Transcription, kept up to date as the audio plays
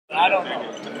I don't know.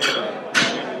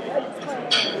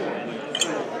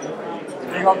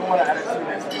 Maybe I'm going to add it to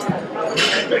next week.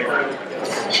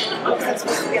 That's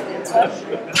supposed to be on the inside.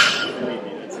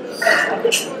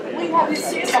 We have this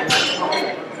here.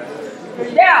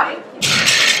 Yeah.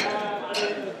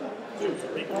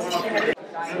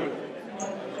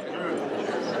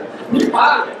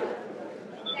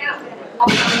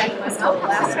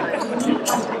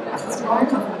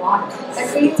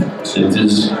 It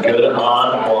is good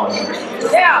on one.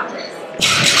 Yeah.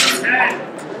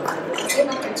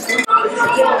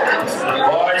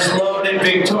 Bars loaded,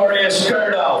 Victoria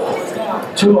Skirdo.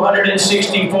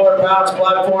 264 pounds,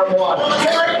 platform 1.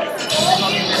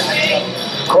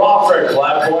 Crawford,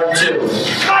 platform 2.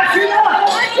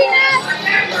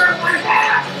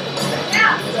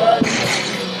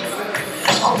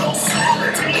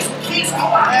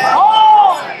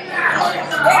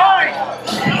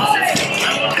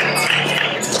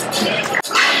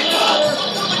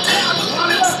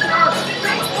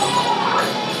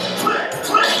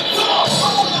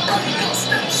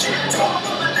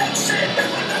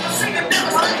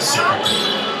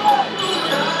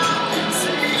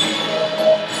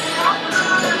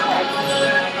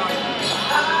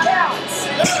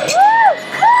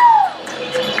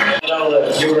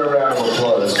 Nallelly, give her a round of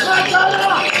applause.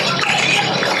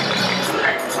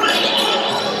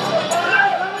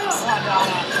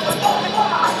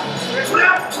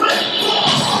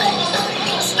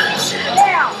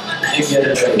 You get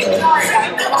it anyway.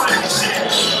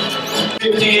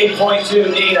 58.2,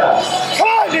 Nina. Come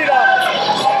on, Nina!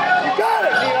 You got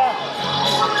it, Nina!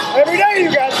 Every day you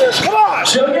got this, come on!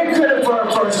 She'll get credit for her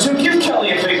first two. Give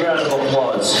Kelly a big round of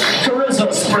applause.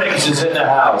 Carrizo Springs is in the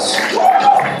house.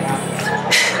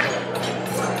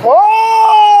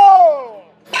 Oh!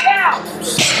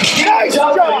 Nice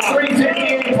job!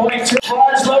 358.2.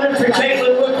 Bars loaded for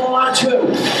Caitlyn, Whipple on 2. Come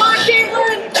on,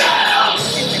 Caitlyn!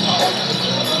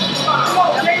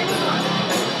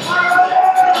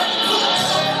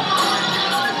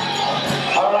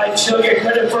 All right, she'll get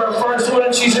credit for her first one,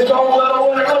 and she's a gold medal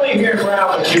winner. Let me hear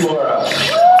Brown with Kimura.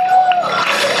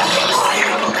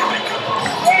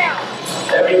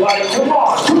 Everybody, come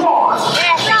on, come on!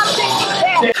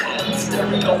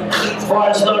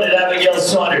 Bars loaded, Abigail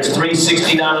Saunders,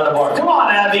 369 on the bar. Come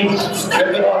on, Abby.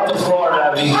 Rip it off the floor,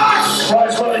 Abby.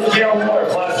 Bars loaded, Gail Moore,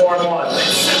 platform 1.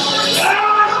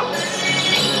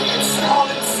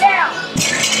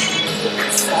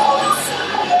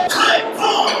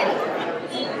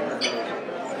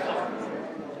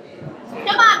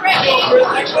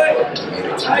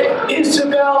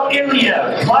 Isabel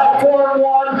Ilya, platform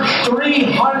 1,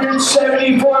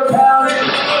 374 pounds.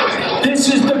 This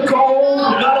is the gold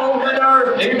medal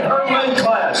winner in her weight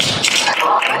class.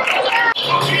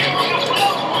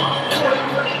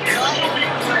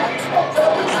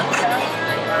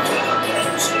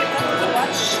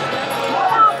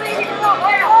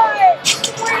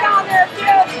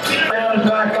 Round and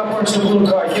back upwards to the blue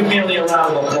card. Give Ilya a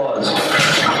round of applause.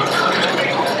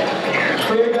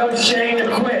 Here goes Shay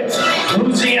Naquin,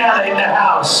 Louisiana in the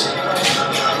house.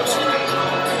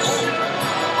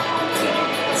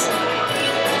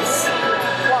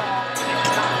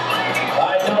 I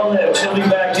know that. She'll be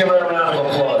back. Give her a round of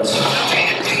applause.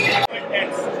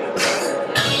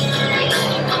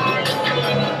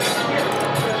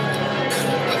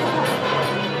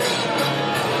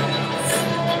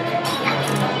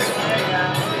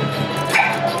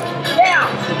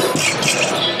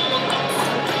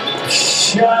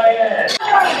 Shyanne.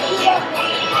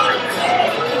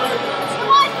 Come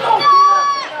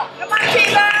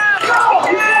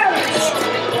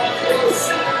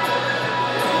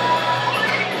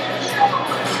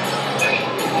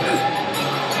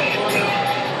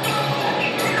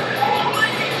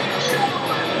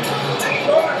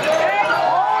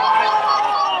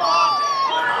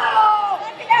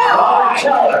on,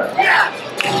 Kayla!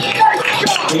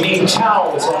 We need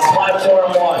towels on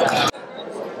platform 1.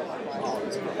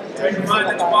 Take your mind,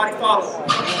 let the body follow.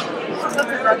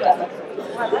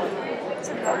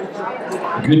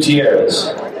 Gutierrez.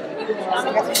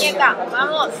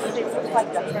 Vamos.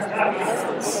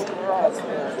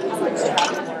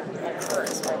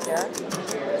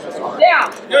 Down.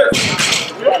 Good.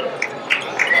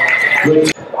 Good.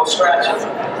 I'll scratch it.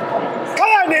 Come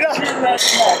on, Nina.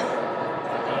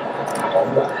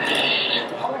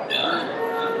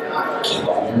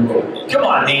 Come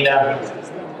on, Nina.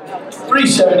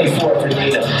 374 for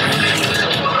Nina.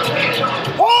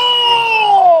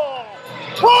 Oh!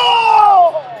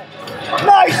 Oh!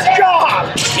 Nice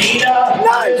job! Nina.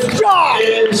 Nice job!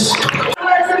 Is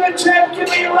record attempt. Give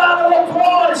me a round of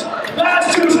applause.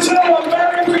 Masters 2,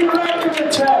 American record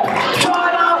attempt.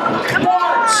 Donna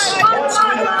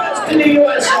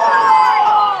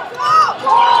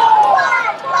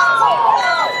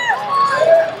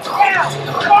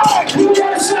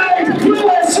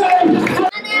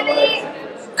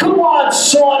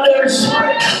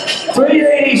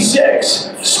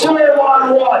 386. Stir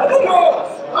on one. Go!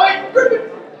 Right!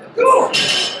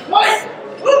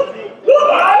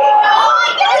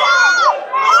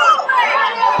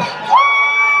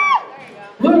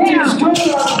 Look, he's good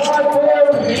on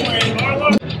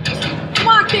platform. Come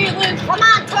on, Caitlyn. Come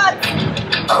on, Toots.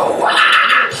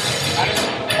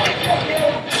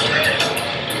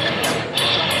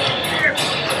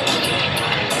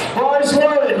 Boys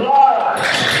loaded, Laura.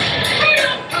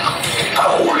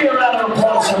 Give me a round of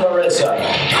applause for Marissa.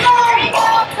 Come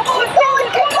on, Caitlyn.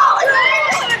 Keep going.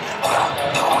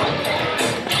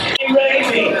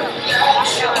 Rabe.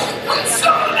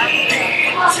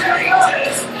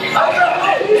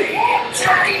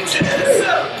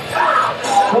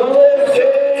 The lift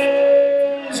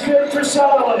is good for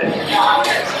solid.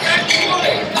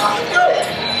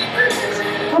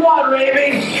 Come on, Rabe.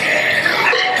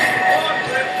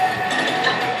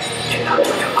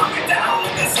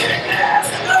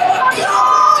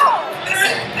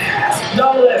 No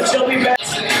lift, she'll be back.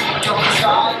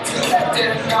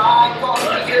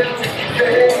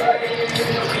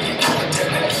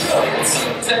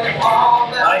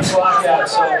 Nice lockout,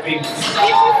 Sophie.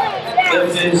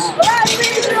 Lift is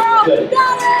good.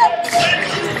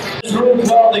 Group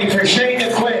welding for Shay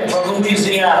Naquin from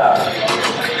Louisiana.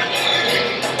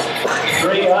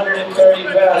 330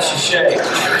 pounds to Shay.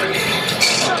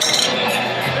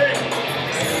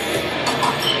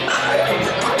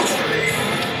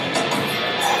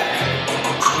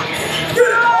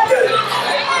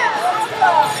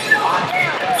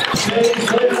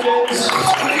 Shay's lift is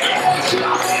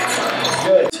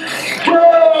good.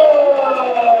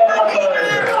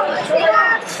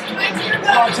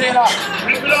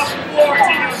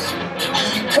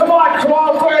 Come on,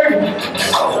 Crawford!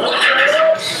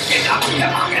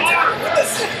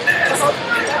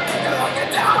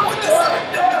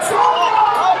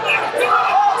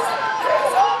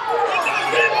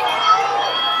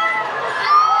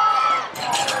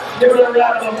 Give it a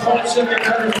round of applause in the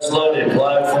curve. Loaded,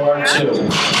 platform 2.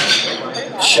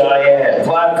 Shyanne,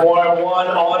 platform 1,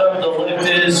 Autumn, the lift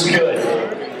is good.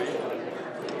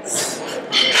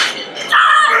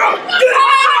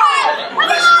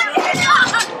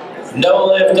 No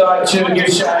lift on 2, give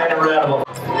Shyanne a round of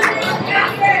applause.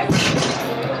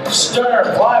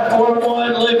 Stern, platform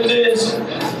 1, lift is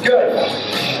good.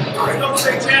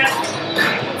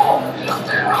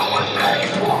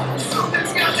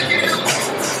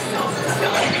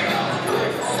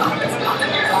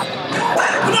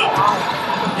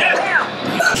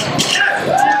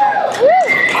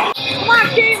 Come on,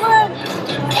 Caitlyn.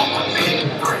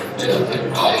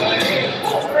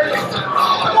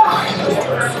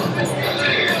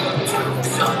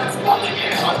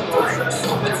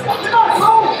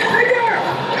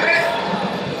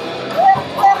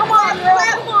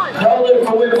 No lift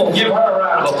for Whipple, give her a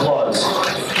round of applause.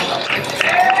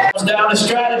 Down to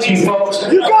strategy, folks.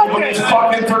 You got Everybody's this.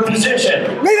 fucking for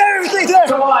position. Leave everything there.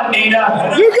 Come on,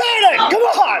 Nina. You got it. Come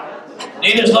on.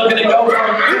 Nina's looking to go for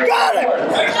You got it.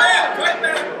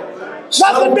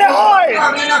 Nothing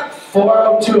behind.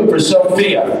 402 for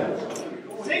Sophia.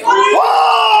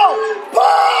 Ball!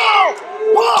 Ball!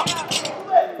 Ball!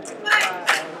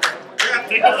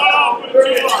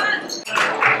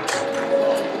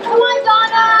 Come on,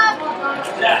 Donna.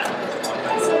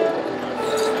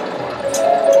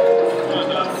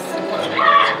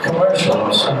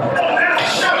 Commercials.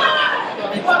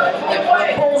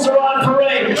 Bulls are on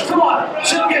parade. Come on,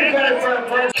 she'll get credit for it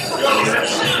first.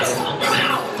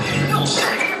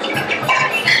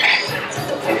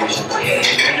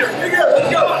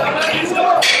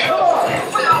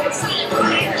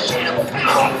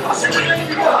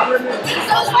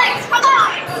 Those legs, come on.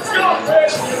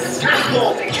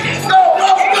 Go!